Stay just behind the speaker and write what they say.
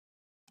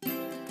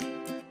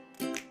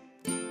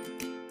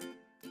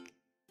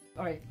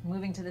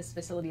moving to this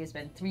facility has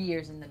been 3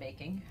 years in the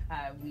making.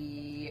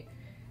 We,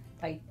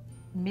 by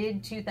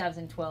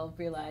mid-2012,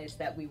 realized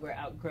that we were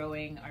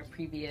outgrowing our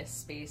previous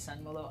space on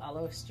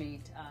Moloalo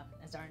Street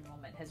as our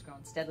enrollment has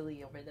grown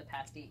steadily over the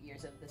past 8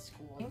 years of the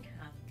school.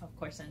 Of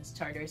course, since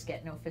charters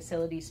get no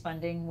facilities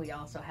funding, we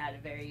also had a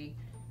very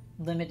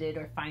limited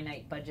or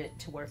finite budget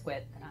to work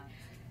with.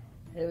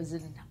 It was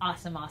an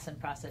awesome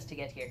process to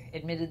get here.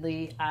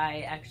 Admittedly,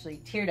 I actually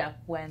teared up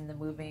when the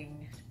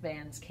moving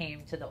vans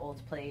came to the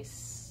old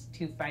place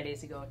 2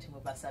 Fridays ago to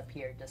move us up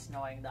here, just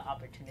knowing the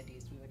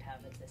opportunities we would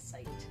have at this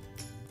site.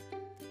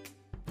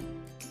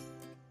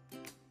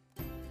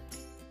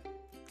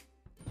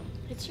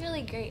 It's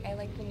really great. I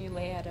like the new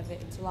layout of it.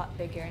 It's a lot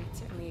bigger and it's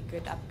certainly a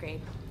good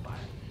upgrade.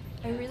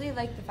 I really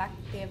like the fact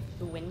that they have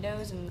the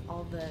windows and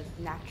all the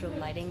natural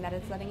lighting that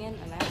it's letting in,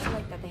 and I also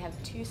like that they have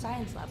 2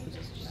 science labs, which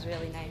is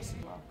really nice.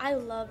 I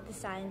love the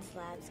science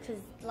labs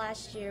because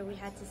last year we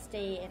had to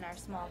stay in our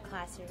small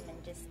classroom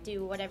and just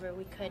do whatever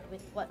we could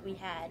with what we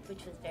had,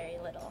 which was very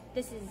little.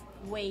 This is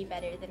way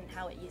better than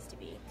how it used to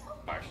be.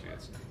 Actually,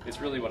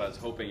 it's really what I was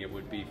hoping it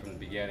would be from the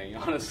beginning,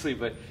 honestly,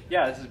 but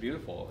yeah, this is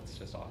beautiful. It's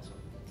just awesome.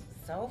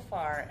 So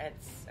far,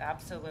 it's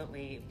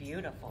absolutely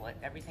beautiful.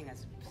 Everything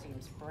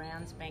seems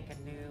brand spanking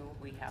new.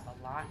 We have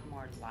a lot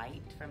more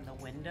light from the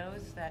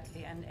windows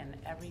and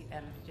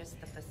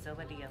just the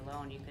facility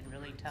alone. You can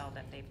really tell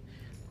that they've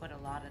put a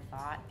lot of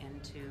thought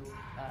into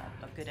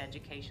a good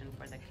education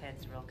for the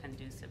kids, real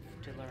conducive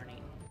to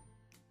learning.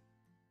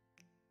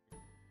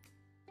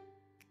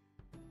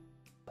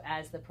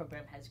 As the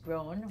program has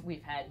grown,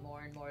 we've had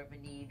more and more of a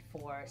need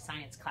for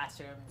science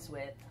classrooms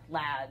with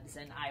labs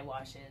and eye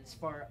washes,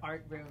 for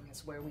art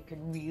rooms where we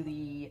can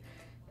really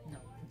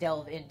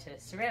delve into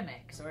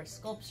ceramics or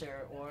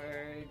sculpture or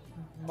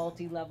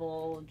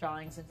multi-level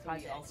drawings and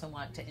projects. We also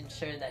want to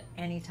ensure that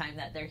anytime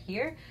that they're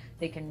here,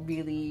 they can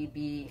really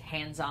be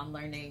hands-on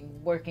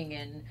learning, working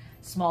in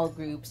small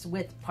groups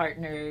with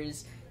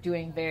partners,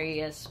 doing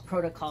various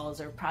protocols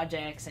or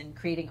projects and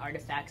creating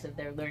artifacts of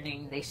their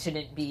learning. They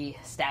shouldn't be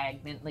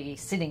stagnantly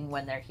sitting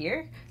when they're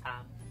here.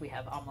 We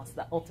have almost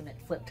the ultimate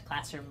flipped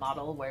classroom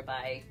model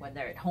whereby when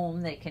they're at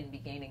home they can be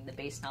gaining the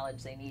base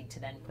knowledge they need to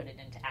then put it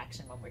into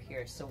action when we're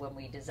here. So when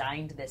we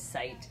designed this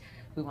site,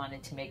 we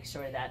wanted to make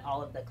sure that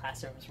all of the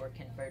classrooms were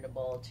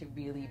convertible to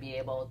really be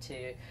able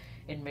to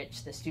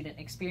enrich the student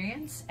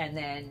experience. And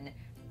then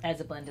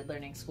as a blended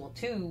learning school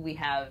too, we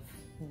have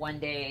one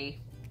day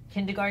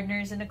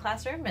kindergartners in a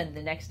classroom and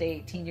the next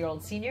day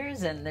 18-year-old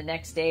seniors and the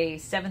next day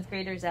 7th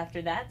graders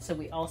after that. So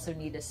we also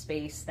need a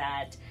space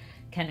that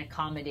can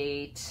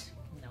accommodate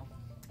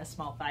a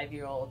small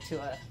 5-year-old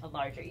to a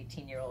larger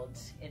 18-year-old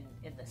in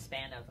the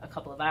span of a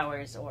couple of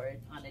hours or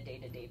on a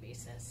day-to-day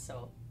basis.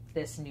 So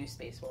this new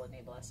space will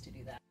enable us to do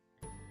that.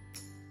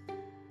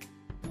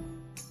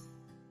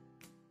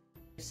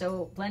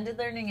 So blended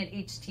learning at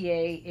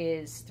HTA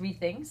is 3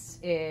 things.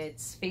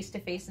 It's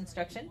face-to-face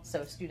instruction.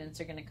 So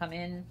students are going to come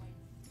in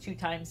 2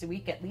 times a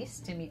week at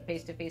least to meet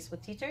face-to-face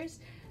with teachers.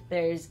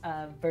 There's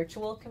a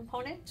virtual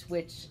component,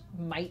 which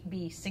might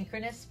be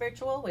synchronous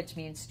virtual, which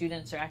means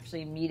students are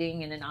actually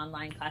meeting in an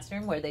online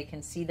classroom where they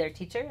can see their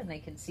teacher and they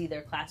can see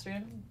their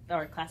classroom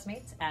or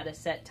classmates at a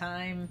set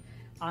time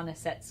on a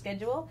set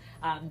schedule.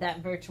 That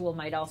virtual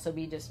might also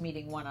be just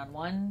meeting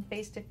one-on-one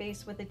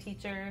face-to-face with a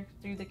teacher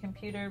through the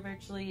computer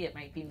virtually. It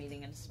might be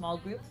meeting in a small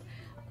group.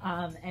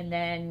 And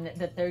then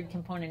the third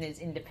component is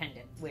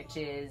independent, which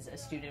is a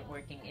student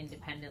working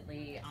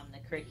independently on the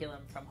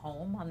curriculum from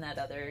home on that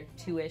other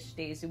 2-ish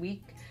days a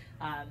week.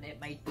 It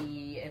might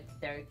be, if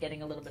they're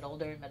getting a little bit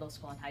older in middle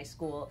school and high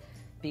school,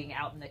 being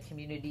out in the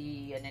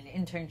community in an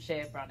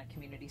internship or on a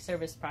community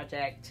service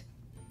project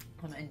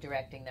and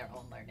directing their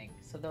own learning.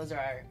 So those are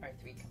our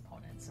 3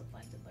 components of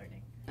blended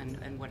learning.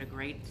 And what a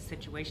great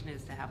situation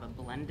is to have a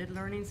blended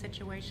learning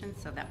situation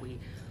so that we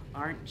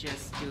aren't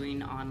just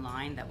doing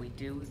online, that we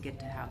do get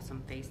to have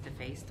some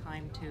face-to-face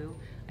time too.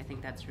 I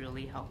think that's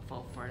really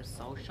helpful for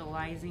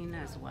socializing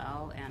as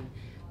well, and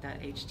the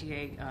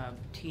HTA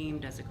team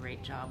does a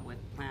great job with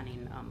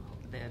planning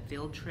the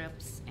field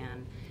trips,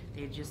 and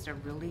they just are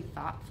really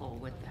thoughtful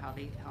with how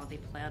they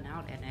plan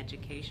out an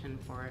education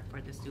for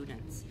the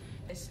students.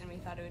 And we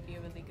thought it would be a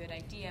really good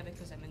idea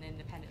because I'm an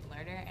independent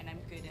learner and I'm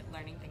good at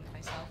learning things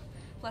myself.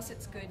 Plus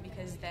it's good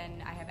because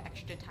then I have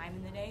extra time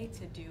in the day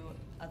to do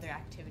other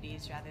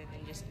activities rather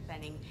than just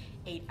spending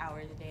 8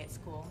 hours a day at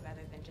school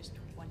rather than just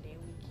 1 day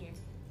a week here.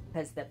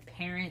 Because the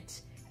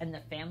parent and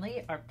the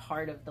family are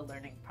part of the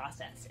learning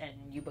process and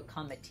you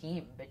become a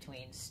team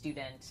between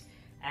student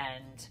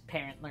and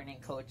parent, learning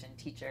coach, and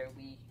teacher.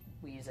 We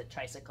use a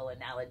tricycle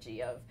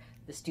analogy of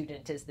the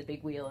student is the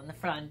big wheel in the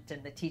front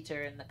and the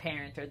teacher and the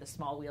parent are the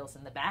small wheels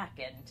in the back,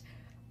 and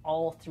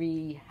all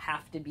 3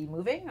 have to be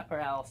moving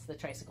or else the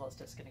tricycle is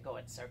just going to go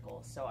in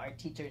circles. So our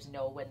teachers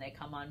know when they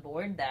come on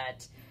board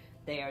that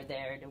they are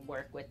there to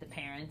work with the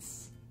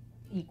parents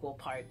equal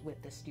part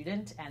with the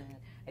student, and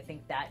I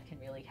think that can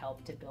really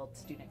help to build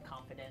student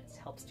confidence,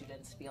 help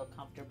students feel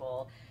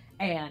comfortable,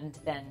 and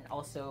then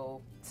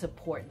also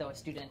support those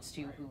students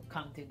too who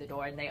come through the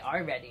door and they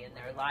are ready and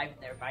they're alive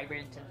and they're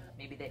vibrant, and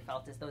maybe they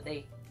felt as though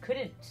they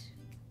couldn't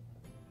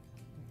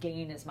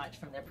gain as much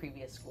from their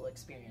previous school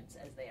experience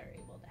as they are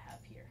able to have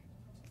here.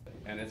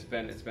 And it's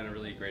been a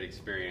really great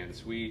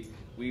experience. We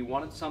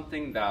wanted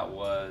something that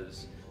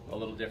was a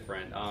little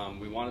different.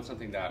 We wanted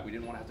something that we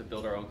didn't want to have to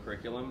build our own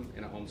curriculum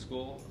in a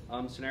homeschool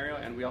scenario,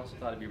 and we also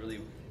thought it'd be really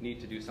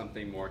neat to do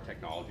something more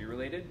technology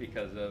related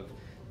because of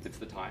it's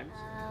the times.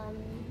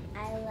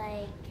 I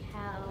like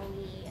how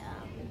we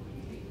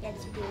get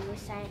to do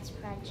science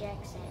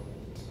projects,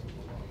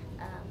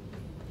 and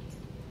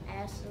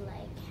I also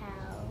like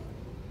how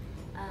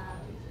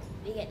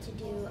we get to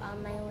do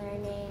online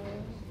learning.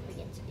 We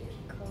get to do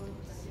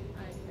codes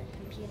on the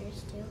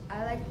computers too.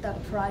 I like the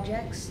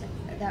projects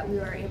that we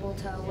were able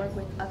to work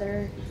with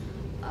other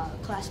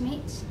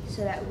classmates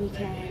so that we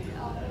can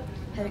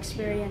have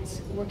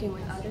experience working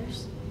with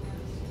others.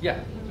 Yeah,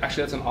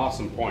 actually that's an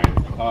awesome point.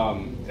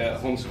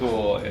 At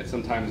homeschool,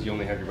 sometimes you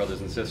only have your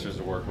brothers and sisters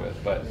to work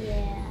with, but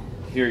Yeah.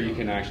 here you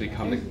can actually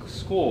come to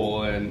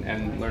school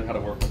and learn how to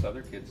work with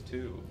other kids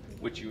too,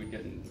 which you would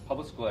get in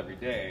public school every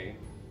day,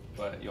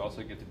 but you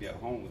also get to be at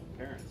home with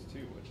parents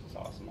too, which is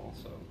awesome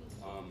also.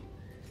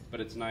 But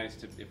it's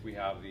nice if we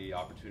have the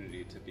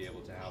opportunity to be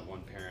able to have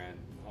one parent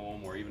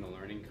home or even a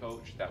learning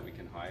coach that we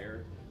can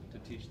hire to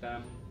teach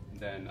them,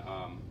 then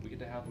we get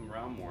to have them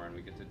around more and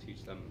we get to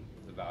teach them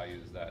the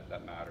values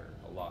that matter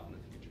a lot in the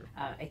future.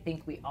 I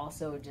think we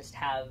also just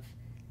have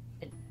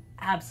an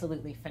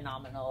absolutely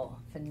phenomenal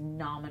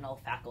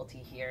faculty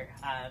here.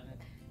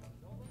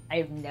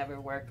 I've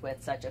never worked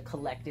with such a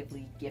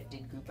collectively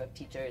gifted group of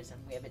teachers, and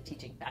we have a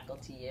teaching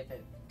faculty of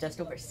just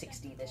over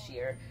 60 this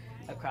year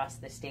across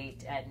the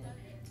state. And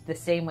the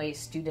same way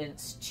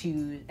students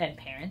choose and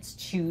parents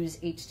choose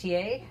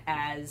HTA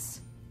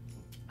as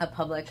a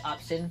public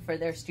option for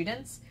their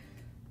students,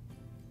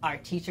 our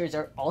teachers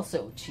are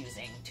also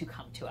choosing to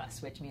come to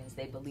us, which means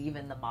they believe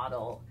in the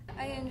model.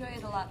 I enjoy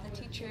it a lot. The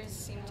teachers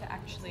seem to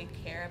actually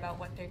care about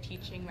what they're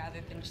teaching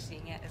rather than just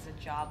seeing it as a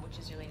job, which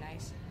is really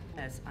nice.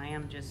 Yes, I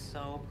am just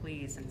so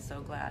pleased and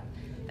so glad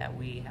that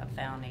we have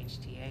found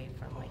HTA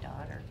for my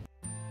daughter.